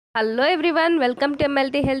Hello everyone, welcome to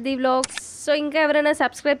MLT healthy vlogs. So ఇంకా ఎవరైనా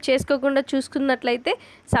subscribe చేసుకోకుండా చూసుకున్నట్లయితే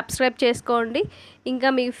సబ్స్క్రైబ్ చేసుకోండి. ఇంకా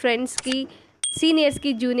మీ ఫ్రెండ్స్కి,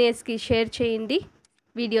 సీనియర్స్కి, జూనియర్స్కి షేర్ చేయండి.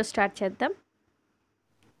 వీడియో స్టార్ట్ చేద్దాం.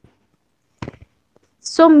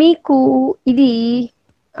 సో మీకు ఇది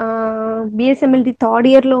బిఎస్ఎంఎల్టీ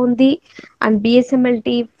థర్డ్ ఇయర్లో ఉంది అండ్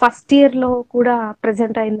బిఎస్ఎంఎల్టీ ఫస్ట్ ఇయర్లో కూడా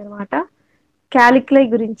ప్రజెంట్ అయిందనమాట. క్యాలిక్యులై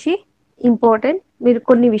గురించి ఇంపార్టెంట్, మీరు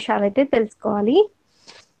కొన్ని విషయాలు అయితే తెలుసుకోవాలి.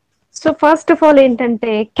 సో ఫస్ట్ ఆఫ్ ఆల్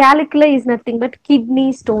ఏంటంటే క్యాలిక్యులై is nothing but kidney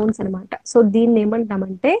stones అనమాట. సో దీన్ని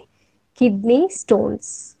ఏమంటామంటే కిడ్నీ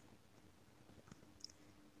స్టోన్స్.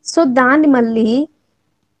 సో దాన్ని మళ్ళీ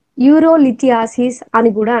యూరోలిథియాసిస్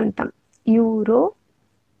అని కూడా అంటాం.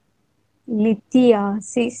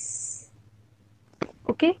 లిథియాసిస్.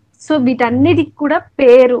 ఓకే, సో వీటన్నిటికి కూడా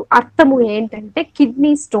పేరు అర్థము ఏంటంటే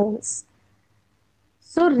కిడ్నీ స్టోన్స్.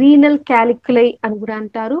 సో రీనల్ క్యాలిక్యులై అని కూడా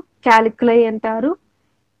అంటారు, క్యాలిక్యులై అంటారు,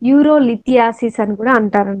 యూరోలిథియాసిస్ అని కూడా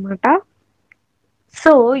అంటారనమాట.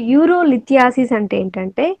 సో యూరోలిథియాసిస్ అంటే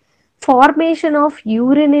ఏంటంటే formation of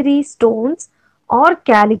urinary stones are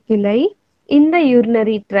క్యాలిక్యులై in the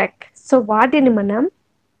urinary tract. So వాటిని మనం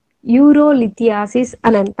యూరోలిథియాసిస్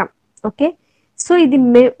అని అంటాం. ఓకే, సో ఇది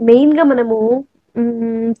మెయిన్గా మనము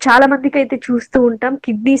చాలా మందికి అయితే చూస్తూ ఉంటాం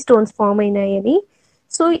కిడ్నీ స్టోన్స్ ఫామ్ అయినాయని.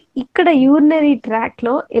 సో ఇక్కడ యూరినరీ ట్రాక్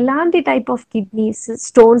లో ఎలాంటి టైప్ ఆఫ్ కిడ్నీస్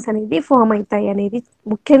స్టోన్స్ అనేది ఫామ్ అవుతాయి అనేది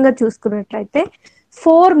ముఖ్యంగా చూసుకున్నట్లయితే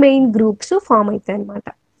 4 మెయిన్ గ్రూప్స్ ఫామ్ అవుతాయి అన్నమాట.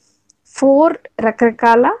 4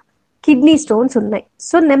 రకరకాల కిడ్నీ స్టోన్స్ ఉన్నాయి.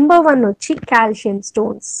 సో నెంబర్ 1 వచ్చి calcium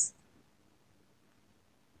stones.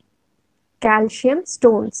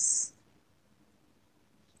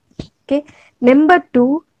 Okay, number 2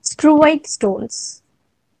 స్ట్రూవైట్ stones.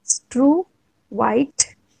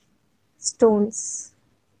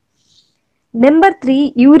 Number 3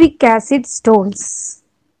 uric acid stones.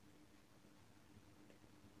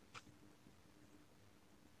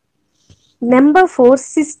 Number 4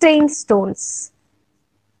 cystine stones.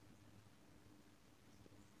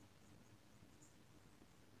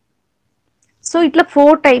 So ఇట్లా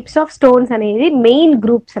 4 టైప్స్ ఆఫ్ స్టోన్స్ అనేది మెయిన్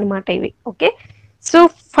గ్రూప్స్ అనమాట ఇవి. ఓకే, సో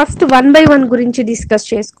ఫస్ట్ 1 by 1 గురించి డిస్కస్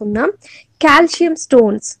చేసుకుందాం. Calcium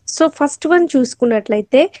stones. So first one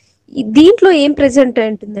చూసుకున్నట్లయితే దీంట్లో ఏం ప్రెజెంట్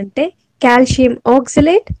ఉంటుందంటే calcium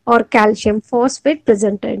oxalate are calcium phosphate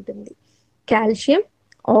present ఉంటుంది. Calcium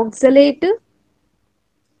oxalate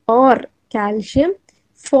are calcium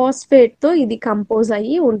phosphate తో ఇది కంపోజ్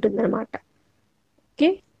అయ్యి ఉంటుందన్నమాట. ఓకే,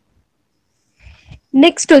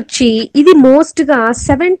 నెక్స్ట్ వచ్చి ఇది మోస్ట్ గా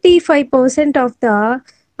 75% ఆఫ్ ద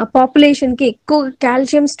పాపులేషన్ కి ఎక్కువ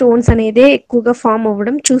కాల్షియం స్టోన్స్ అనేది ఎక్కువగా ఫామ్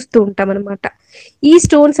అవ్వడం చూస్తూ ఉంటాం అనమాట. ఈ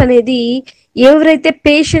స్టోన్స్ అనేది ఎవరైతే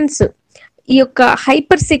పేషెంట్స్ ఈ యొక్క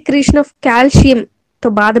హైపర్ సెక్రేషన్ ఆఫ్ కాల్షియం తో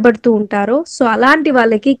బాధపడుతూ ఉంటారో సో అలాంటి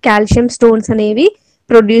వాళ్ళకి కాల్షియం స్టోన్స్ అనేవి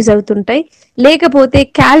ప్రొడ్యూస్ అవుతుంటాయి. లేకపోతే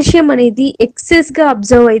కాల్షియం అనేది ఎక్సెస్ గా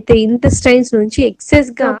అబ్జర్వ్ అయితే ఇంటెస్టైన్స్ నుంచి ఎక్సెస్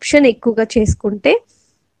గా ఆప్షన్ ఎక్కువగా చేసుకుంటే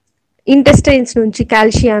ఇంటెస్టైన్స్ నుంచి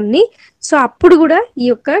కాల్షియాన్ని, సో అప్పుడు కూడా ఈ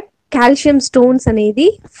యొక్క కాల్షియం స్టోన్స్ అనేది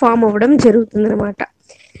ఫామ్ అవ్వడం జరుగుతుంది అనమాట.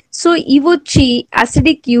 సో ఇవి వచ్చి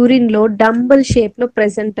అసిడిక్ యూరిన్ లో డంబల్ షేప్ లో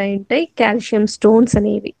ప్రెసెంట్ అయి ఉంటాయి కాల్షియం స్టోన్స్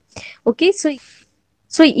అనేవి. ఓకే,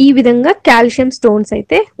 సో ఈ విధంగా కాల్షియం స్టోన్స్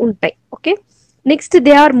అయితే ఉంటాయి. Okay, next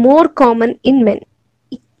they are more common in men.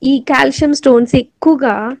 ఈ కాల్షియం స్టోన్స్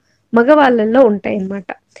ఎక్కువగా మగవాళ్ళల్లో ఉంటాయి అన్నమాట.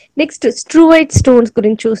 నెక్స్ట్ స్ట్రూవైట్ స్టోన్స్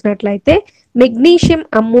గురించి చూసినట్లయితే magnesium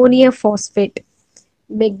ammonia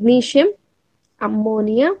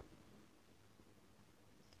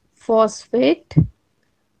phosphate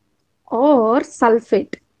are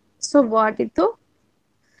sulphate, so వాటితో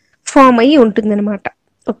ఫామ్ అయ్యి ఉంటుంది అనమాట.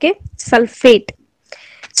 Okay, sulphate.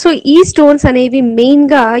 సో ఈ స్టోన్స్ అనేవి మెయిన్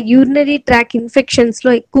గా యూరినరీ ట్రాక్ ఇన్ఫెక్షన్స్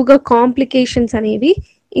లో ఎక్కువగా కాంప్లికేషన్స్ అనేవి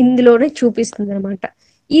ఇందులోనే చూపిస్తుంది అనమాట.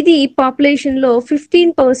 ఇది పాపులేషన్ లో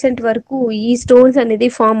 15% వరకు ఈ స్టోన్స్ అనేది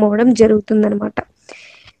ఫామ్ అవ్వడం జరుగుతుంది అనమాట.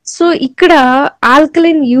 సో ఇక్కడ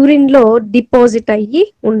ఆల్కలైన్ యూరిన్ లో డిపాజిట్ అయ్యి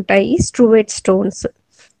ఉంటాయి స్ట్రూవైట్ stones.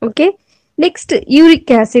 Okay, next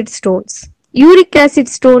uric acid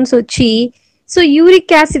stones వచ్చి, సో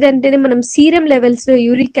యూరిక్ యాసిడ్ అంటేనే మనం సీరం లెవెల్స్ లో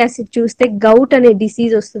యూరిక్ యాసిడ్ చూస్తే గౌట్ అనే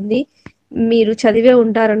డిసీజ్ వస్తుంది. మీరు చదివే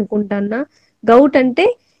ఉంటారనుకుంటానా. గౌట్ అంటే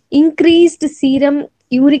increased serum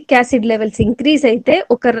uric acid levels increase అయితే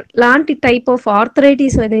ఒక లాంటి టైప్ ఆఫ్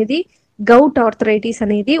ఆర్థరైటిస్ అనేది గౌట్ ఆర్థరైటిస్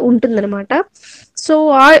అనేది ఉంటుందన్నమాట. సో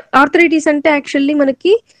ఆర్థరైటిస్ అంటే యాక్చువల్లీ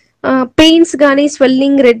మనకి పెయిన్స్ కానీ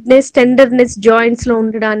స్వెల్లింగ్, రెడ్నెస్, టెండర్నెస్ జాయింట్స్ లో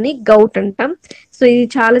ఉండడాన్ని గౌట్ అంటాం. సో ఇది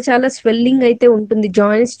చాలా స్వెల్లింగ్ అయితే ఉంటుంది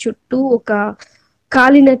జాయింట్స్ చుట్టూ, ఒక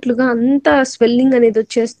కాలినట్లుగా అంతా స్వెల్లింగ్ అనేది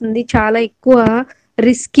వచ్చేస్తుంది, చాలా ఎక్కువ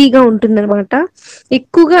రిస్కీగా ఉంటుందన్నమాట.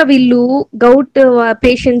 ఎక్కువగా వీళ్ళు గౌట్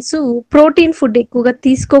పేషెంట్స్ ప్రోటీన్ ఫుడ్ ఎక్కువగా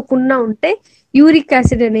తీసుకోకుండా ఉంటే యూరిక్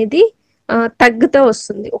యాసిడ్ అనేది తగ్గుతూ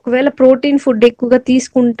వస్తుంది. ఒకవేళ ప్రోటీన్ ఫుడ్ ఎక్కువగా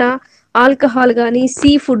తీసుకుంటా ఆల్కహాల్ కానీ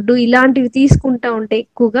సీ ఫుడ్ ఇలాంటివి తీసుకుంటా ఉంటే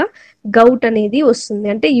ఎక్కువగా గౌట్ అనేది వస్తుంది,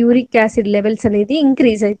 అంటే యూరిక్ యాసిడ్ లెవెల్స్ అనేది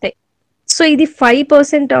ఇంక్రీజ్ అవుతాయి. సో ఇది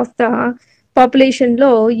 5% ఆఫ్ ద పాపులేషన్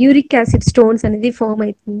లో యూరిక్ యాసిడ్ స్టోన్స్ అనేది ఫామ్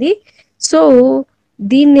అవుతుంది. సో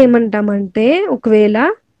దీన్ని ఏమంటామంటే, ఒకవేళ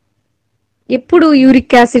ఎప్పుడు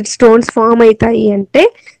యూరిక్ యాసిడ్ స్టోన్స్ ఫామ్ అవుతాయి అంటే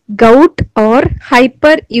గౌట్ ఆర్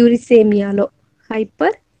హైపర్ యూరిసేమియాలో,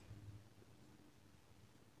 హైపర్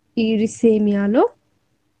యూరిసేమియాలో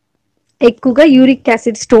ఎక్కువగా యూరిక్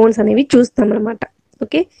యాసిడ్ స్టోన్స్ అనేవి చూస్తాం అనమాట.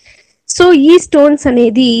 ఓకే, సో ఈ స్టోన్స్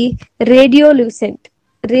అనేది రేడియోలూసెంట్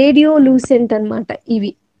అన్నమాట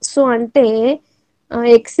ఇవి. సో అంటే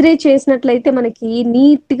ఎక్స్రే చేసినట్లయితే మనకి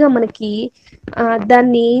నీట్ గా మనకి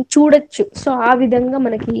దాన్ని చూడొచ్చు. సో ఆ విధంగా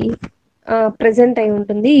మనకి ప్రెసెంట్ అయి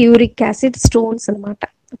ఉంటుంది యూరిక్ యాసిడ్ స్టోన్స్ అన్నమాట.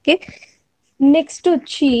 ఓకే, నెక్స్ట్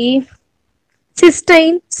వచ్చి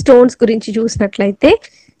సిస్టైన్ స్టోన్స్ గురించి చూసినట్లయితే,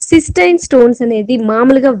 సిస్టైన్ స్టోన్స్ అనేది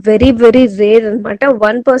మామూలుగా వెరీ వెరీ రేర్ అనమాట.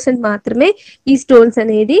 1% మాత్రమే ఈ స్టోన్స్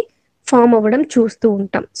అనేది ఫామ్ అవ్వడం చూస్తూ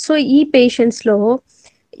ఉంటాం. సో ఈ పేషెంట్స్ లో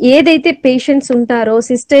ఏదైతే పేషెంట్స్ ఉంటారో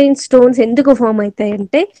సిస్టైన్ స్టోన్స్ ఎందుకు form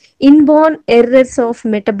అవుతాయంటే inborn errors of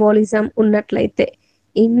metabolism ఉన్నట్లయితే,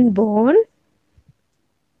 ఇన్బోర్న్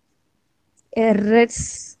ఎర్రర్స్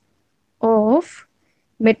ఆఫ్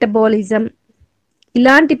మెటబాలిజం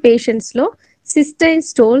ఇలాంటి పేషెంట్స్ లో సిస్టైన్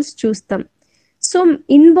స్టోన్స్ చూస్తాం. So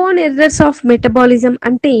inborn errors of metabolism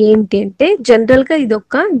అంటే ఏంటి అంటే జనరల్ గా ఇది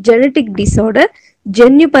ఒక జెనెటిక్ డిసార్డర్,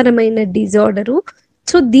 జన్యుపరమైన డిజార్డరు.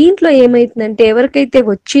 సో దీంట్లో ఏమైతుందంటే ఎవరికైతే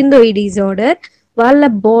వచ్చిందో ఈ డిజార్డర్ వాళ్ళ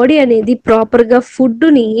బాడీ అనేది ప్రాపర్ గా ఫుడ్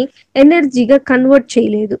ని ఎనర్జీగా కన్వర్ట్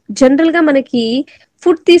చేయలేదు. జనరల్ గా మనకి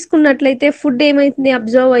ఫుడ్ తీసుకున్నట్లయితే ఫుడ్ ఏమైతుంది,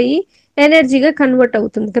 అబ్జర్వ్ అయ్యి ఎనర్జీగా కన్వర్ట్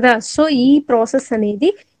అవుతుంది కదా. సో ఈ ప్రాసెస్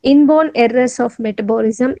అనేది ఇన్బోర్న్ ఎర్రర్స్ ఆఫ్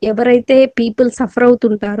మెటబాలిజం ఎవరైతే పీపుల్ సఫర్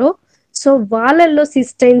అవుతుంటారో సో వాళ్ళల్లో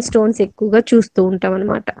సిస్టైన్ స్టోన్స్ ఎక్కువగా చూస్తూ ఉంటాం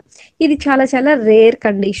అనమాట. ఇది చాలా చాలా రేర్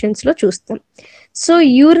కండిషన్స్ లో చూస్తాం. సో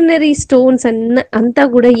యూరినరీ స్టోన్స్ అంతా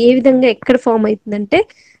కూడా ఏ విధంగా ఎక్కడ ఫామ్ అవుతుందంటే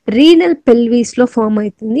రీనల్ పెల్వీస్ లో ఫామ్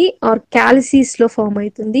అవుతుంది, ఆర్ క్యాలసీస్ లో ఫామ్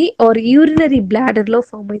అవుతుంది, ఆర్ యూరినరీ బ్లాడర్ లో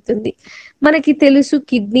ఫామ్ అవుతుంది. మనకి తెలుసు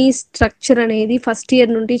కిడ్నీ స్ట్రక్చర్ అనేది ఫస్ట్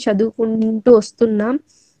ఇయర్ నుండి చదువుకుంటూ వస్తున్నాం.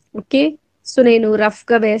 ఓకే, సో నేను రఫ్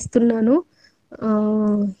గా వేస్తున్నాను.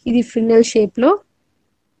 ఇది ఫిన్నల్ షేప్ లో.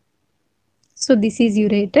 So this is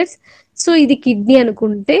ureters. So ఇది కిడ్నీ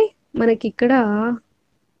అనుకుంటే మనకి ఇక్కడ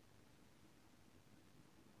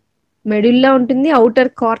మెడుల్లా ఉంటుంది, అవుటర్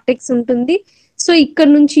కార్టెక్స్ ఉంటుంది. సో ఇక్కడ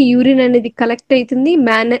నుంచి యూరిన్ అనేది కలెక్ట్ అవుతుంది,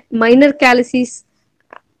 మైనర్ క్యాలసీస్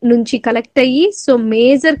నుంచి కలెక్ట్ అయ్యి, సో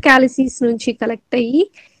మేజర్ క్యాలసీస్ నుంచి కలెక్ట్ అయ్యి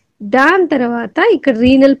దాని తర్వాత ఇక్కడ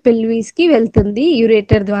రీనల్ పెల్వీస్ కి వెళ్తుంది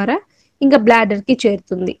యురేటర్ ద్వారా, ఇంకా బ్లాడర్ కి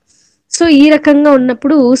చేరుతుంది. సో ఈ రకంగా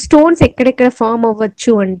ఉన్నప్పుడు స్టోన్స్ ఎక్కడెక్కడ ఫామ్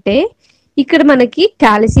అవ్వచ్చు అంటే ఇక్కడ మనకి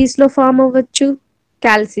క్యాలసీస్ లో ఫామ్ అవ్వచ్చు,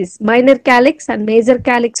 క్యాలసీస్ minor calyx and major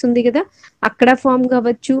calyx ఉంది కదా అక్కడ ఫామ్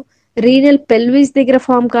కావచ్చు, రీనల్ పెల్విస్ దగ్గర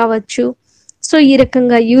ఫామ్ కావచ్చు. సో ఈ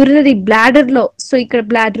రకంగా యూరినరీ బ్లాడర్ లో, సో ఇక్కడ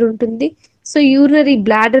బ్లాడర్ ఉంటుంది, సో యూరినరీ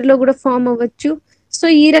బ్లాడర్ లో కూడా ఫామ్ అవ్వచ్చు. సో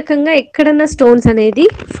ఈ రకంగా ఎక్కడన్నా స్టోన్స్ అనేది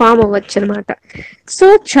ఫామ్ అవ్వచ్చు అనమాట. సో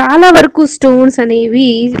చాలా వరకు స్టోన్స్ అనేవి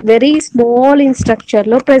వెరీ స్మాల్ ఇన్ స్ట్రక్చర్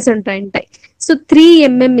లో ప్రెసెంట్ అయి ఉంటాయి. సో 3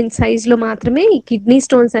 mm ఇన్ సైజ్ లో మాత్రమే ఈ కిడ్నీ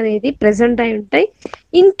స్టోన్స్ అనేది ప్రెసెంట్ అయి ఉంటాయి.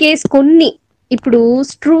 ఇన్ కేస్ కొన్ని ఇప్పుడు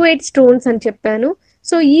స్ట్రూవైట్ స్టోన్స్ అని చెప్పాను.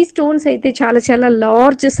 సో ఈ స్టోన్స్ అయితే చాలా చాలా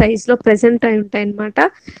లార్జ్ సైజ్ లో ప్రెసెంట్ అయి ఉంటాయి అనమాట.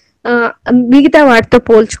 మిగతా వాటితో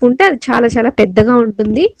పోల్చుకుంటే అది చాలా చాలా పెద్దగా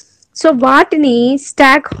ఉంటుంది. సో వాటిని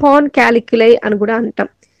స్టాక్ హార్న్ క్యాలిక్యులై అని కూడా అంటాం.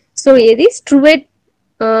 సో ఏది స్ట్రూవైట్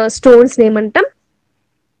స్టోన్స్ ఏమంటాం,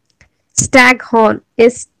 stock horn,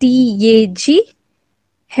 STAGHORN,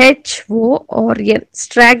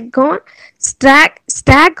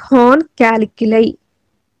 stock horn క్యాలిక్యులై.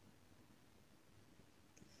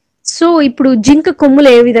 So ఇప్పుడు జింక కొమ్ములు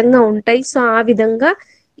ఏ విధంగా ఉంటాయి, సో ఆ విధంగా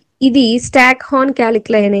ఇది స్టాక్ హార్న్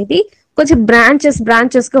క్యాలిక్యులై అనేది కొంచెం బ్రాంచెస్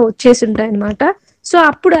గా వచ్చేసి ఉంటాయి అనమాట. సో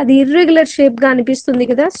అప్పుడు అది ఇర్రెగ్యులర్ షేప్ గా అనిపిస్తుంది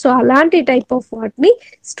కదా. సో అలాంటి టైప్ ఆఫ్ వాటిని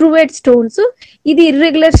స్ట్రూవైట్ స్టోన్స్. ఇది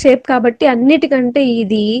ఇర్రెగ్యులర్ షేప్ కాబట్టి అన్నిటికంటే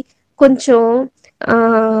ఇది కొంచెం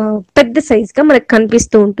పెద్ద సైజ్ గా మనకు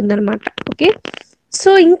కనిపిస్తూ ఉంటుంది అనమాట. ఓకే, సో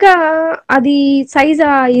ఇంకా అది సైజ్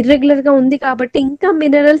ఇర్రెగ్యులర్ గా ఉంది కాబట్టి ఇంకా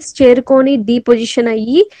మినరల్స్ చేరుకొని డీపొజిషన్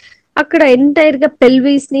అయ్యి అక్కడ ఎంటైర్ గా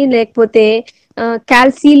పెల్విస్ ని లేకపోతే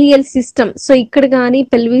క్యాల్సీలియల్ సిస్టమ్, సో ఇక్కడ కానీ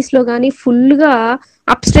పెల్విస్ లో కానీ ఫుల్ గా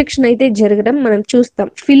అబ్స్ట్రక్షన్ అయితే జరగడం మనం చూస్తాం,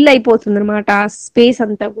 ఫిల్ అయిపోతుంది అనమాట ఆ స్పేస్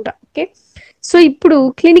అంతా కూడా. ఓకే, సో ఇప్పుడు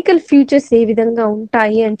క్లినికల్ ఫ్యూచర్స్ ఏ విధంగా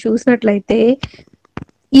ఉంటాయి అని చూసినట్లయితే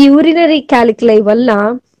ఈ యూరినరీ క్యాలిక్యులై వల్ల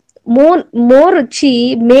మోర్ మోర్ వచ్చి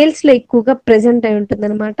మేల్స్ లో ఎక్కువగా ప్రెసెంట్ అయి ఉంటుంది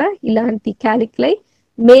అనమాట. ఇలాంటి క్యాలిక్యులై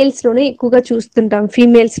మేల్స్ లోనే ఎక్కువగా చూస్తుంటాం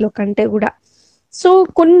ఫీమేల్స్ లో కంటే కూడా. సో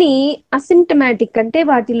కొన్ని అసిమ్టమాటిక్ అంటే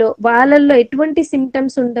వాళ్ళల్లో ఎటువంటి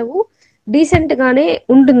సిమ్టమ్స్ ఉండవు, డీసెంట్ గానే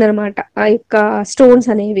ఉంటుందన్నమాట ఆ యొక్క స్టోన్స్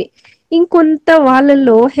అనేవి. ఇంకొంత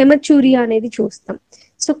వాళ్ళల్లో హెమచూరియా అనేది చూస్తాం.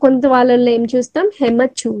 సో కొంత వాళ్ళల్లో ఏం చూస్తాం,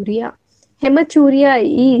 హెమచూరియా. హెమచూరియా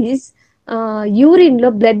ఈజ్ యూరిన్ లో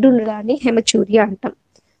బ్లడ్ ఉండడాన్ని హెమచూరియా అంటాం.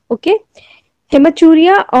 Okay,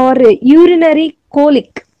 haematuria are urinary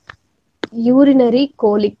colic. Urinary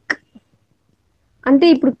colic అంటే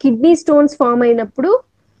ఇప్పుడు కిడ్నీ స్టోన్స్ ఫామ్ అయినప్పుడు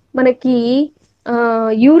మనకి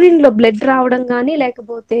యూరిన్ లో బ్లడ్ రావడం కానీ,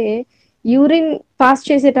 లేకపోతే యూరిన్ పాస్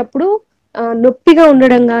చేసేటప్పుడు నొప్పిగా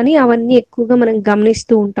ఉండడం కానీ, అవన్నీ ఎక్కువగా మనం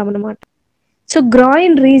గమనిస్తూ ఉంటాం అనమాట. సో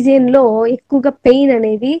గ్రాయిన్ రీజియన్ లో ఎక్కువగా పెయిన్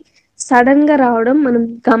అనేది సడన్ గా రావడం మనం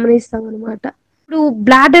గమనిస్తాం అనమాట. ఇప్పుడు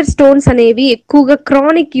బ్లాడర్ స్టోన్స్ అనేవి ఎక్కువగా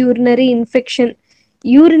క్రానిక్ యూరినరీ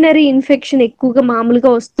ఇన్ఫెక్షన్ ఎక్కువగా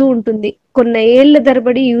మామూలుగా వస్తూ ఉంటుంది. కొన్ని ఏళ్ల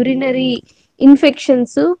తరబడి యూరినరీ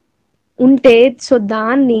ఇన్ఫెక్షన్స్ ఉంటే, సో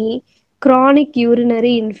దాన్ని క్రానిక్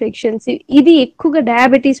యూరినరీ ఇన్ఫెక్షన్స్, ఇది ఎక్కువగా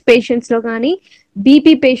డయాబెటీస్ పేషెంట్స్ లో కానీ,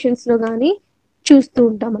 బీపీ పేషెంట్స్ లో కానీ చూస్తూ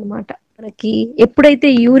ఉంటాం అనమాట. మనకి ఎప్పుడైతే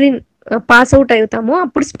యూరిన్ పాస్ అవుట్ అవుతామో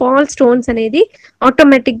అప్పుడు స్మాల్ స్టోన్స్ అనేది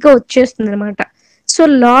ఆటోమేటిక్ గా వచ్చేస్తుంది అనమాట. సో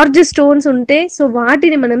లార్జ్ స్టోన్స్ ఉంటే సో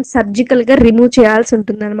వాటిని మనం సర్జికల్ గా రిమూవ్ చేయాల్సి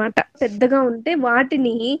ఉంటుంది అనమాట. పెద్దగా ఉంటే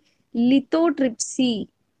వాటిని లిథోట్రిప్సీ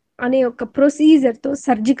అనే ఒక ప్రొసీజర్ తో,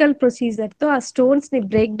 సర్జికల్ ప్రొసీజర్ తో ఆ స్టోన్స్ ని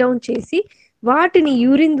బ్రేక్ డౌన్ చేసి వాటిని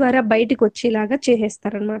యూరిన్ ద్వారా బయటకు వచ్చేలాగా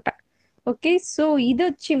చేసేస్తారనమాట. ఓకే, సో ఇది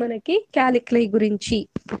వచ్చి మనకి క్యాలిక్యులై గురించి.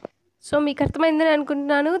 సో మీకు అర్థమైందని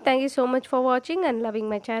అనుకుంటున్నాను. Thank you so much for watching and loving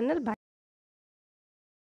my channel.